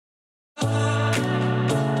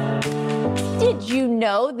Did you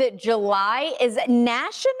know that July is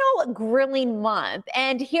National Grilling Month?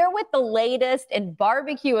 And here with the latest in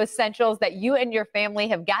barbecue essentials that you and your family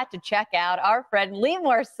have got to check out, our friend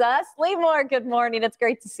Limor Sus. Limor, good morning. It's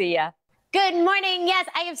great to see you. Good morning. Yes,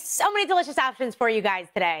 I have so many delicious options for you guys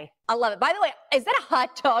today. I love it. By the way, is that a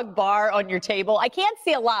hot dog bar on your table? I can't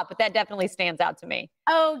see a lot, but that definitely stands out to me.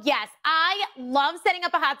 Oh, yes. I love setting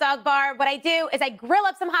up a hot dog bar. What I do is I grill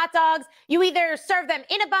up some hot dogs. You either serve them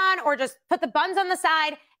in a bun or just put the buns on the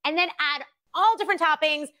side and then add all different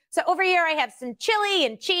toppings. So over here, I have some chili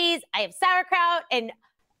and cheese. I have sauerkraut and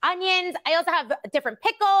onions. I also have different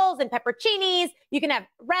pickles and pepperoncinis. You can have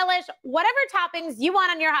relish, whatever toppings you want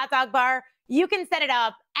on your hot dog bar, you can set it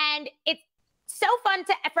up. And it's so fun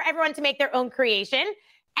for everyone to make their own creation.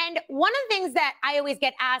 And one of the things that I always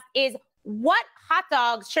get asked is, what hot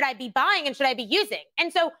dogs should I be buying and should I be using?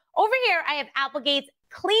 And so over here, I have Applegate's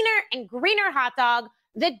Cleaner and Greener hot dog,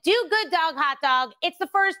 the Do Good Dog hot dog. It's the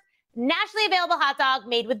first nationally available hot dog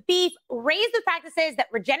made with beef, raised with practices that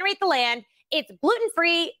regenerate the land. It's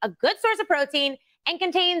gluten-free, a good source of protein, and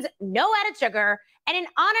contains no added sugar. And in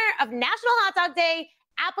honor of National Hot Dog Day,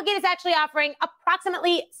 Applegate is actually offering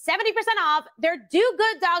approximately 70% off their Do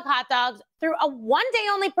Good Dog hot dogs through a one-day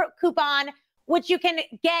only coupon, which you can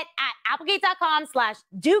get at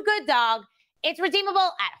applegate.com/dogooddog. It's redeemable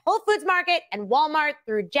at Whole Foods Market and Walmart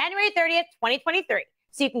through January 30th, 2023.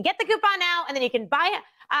 So you can get the coupon now, and then you can buy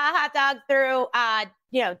a hot dog through,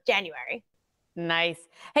 January. Nice.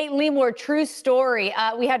 Hey, Limor, true story.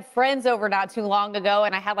 We had friends over not too long ago,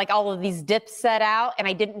 and I had like all of these dips set out, and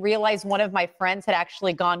I didn't realize one of my friends had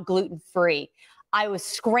actually gone gluten-free. I was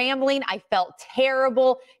scrambling. I felt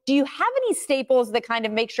terrible. Do you have any staples that kind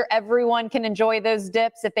of make sure everyone can enjoy those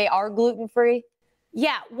dips if they are gluten-free?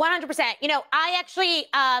 Yeah, 100%. I actually,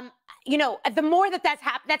 the more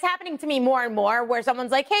that's happening to me more and more, where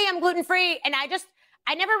someone's like, hey, I'm gluten-free, and I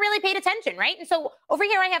never really paid attention, right? And so over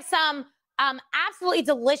here I have some absolutely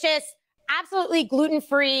delicious, absolutely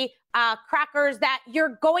gluten-free crackers that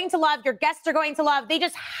you're going to love, your guests are going to love. They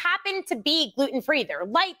just happen to be gluten-free. They're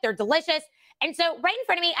light, they're delicious. And so right in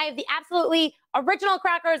front of me, I have the absolutely original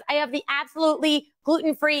crackers. I have the absolutely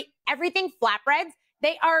gluten-free everything flatbreads.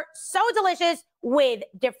 They are so delicious with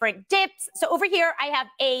different dips. So over here, I have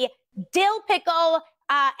a dill pickle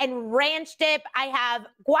and ranch dip. I have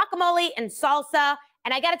guacamole and salsa.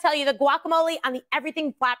 And I got to tell you, the guacamole on the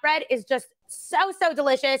everything flatbread is just so, so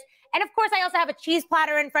delicious. And of course, I also have a cheese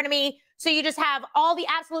platter in front of me. So you just have all the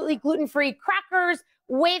absolutely gluten-free crackers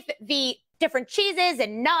with the different cheeses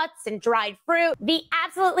and nuts and dried fruit. The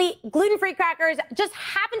absolutely gluten-free crackers just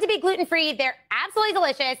happen to be gluten-free. They're absolutely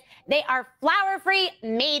delicious. They are flour-free,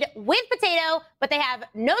 made with potato, but they have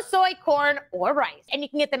no soy, corn, or rice. And you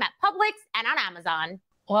can get them at Publix and on Amazon.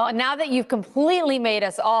 Well, now that you've completely made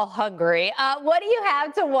us all hungry, what do you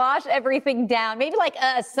have to wash everything down? Maybe like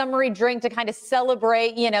a summery drink to kind of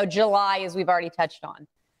celebrate, July, as we've already touched on.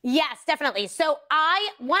 Yes, definitely. So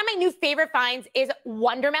one of my new favorite finds is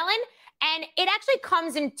Wondermelon, and it actually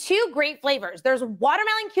comes in two great flavors. There's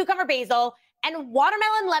watermelon cucumber basil and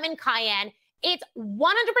watermelon lemon cayenne. It's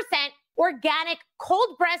 100% organic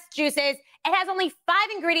cold pressed juices. It has only 5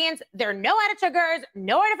 ingredients. There are no added sugars,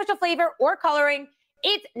 no artificial flavor or coloring.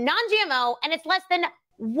 It's non-GMO, and it's less than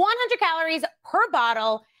 100 calories per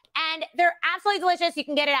bottle, and they're absolutely delicious. You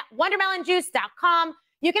can get it at wondermelonjuice.com.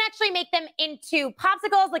 You can actually make them into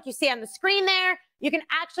popsicles like you see on the screen there. You can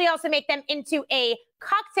actually also make them into a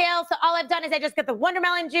cocktail. So all I've done is I just get the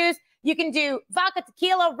watermelon juice. You can do vodka,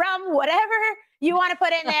 tequila, rum, whatever you want to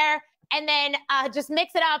put in there, and then just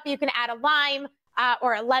mix it up. You can add a lime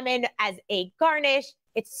or a lemon as a garnish.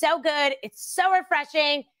 It's so good. It's so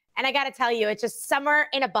refreshing. And I got to tell you, it's just summer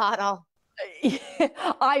in a bottle.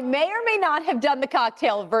 I may or may not have done the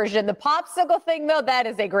cocktail version. The popsicle thing, though, that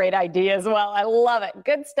is a great idea as well. I love it.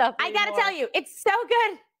 Good stuff. I got to tell you, it's so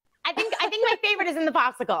good. I think my favorite is in the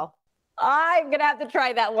popsicle. I'm going to have to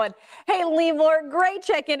try that one. Hey, Limor, great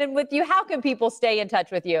checking in with you. How can people stay in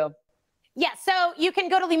touch with you? Yeah, so you can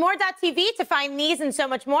go to limor.tv to find these and so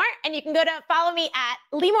much more. And you can go to follow me at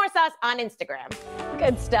Limor Sus on Instagram.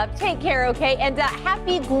 Good stuff. Take care, okay? And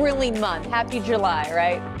happy grilling month. Happy July,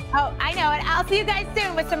 right? Oh, I know. And I'll see you guys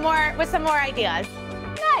soon with some more ideas.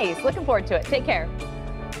 Nice. Looking forward to it. Take care.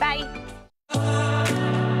 Bye.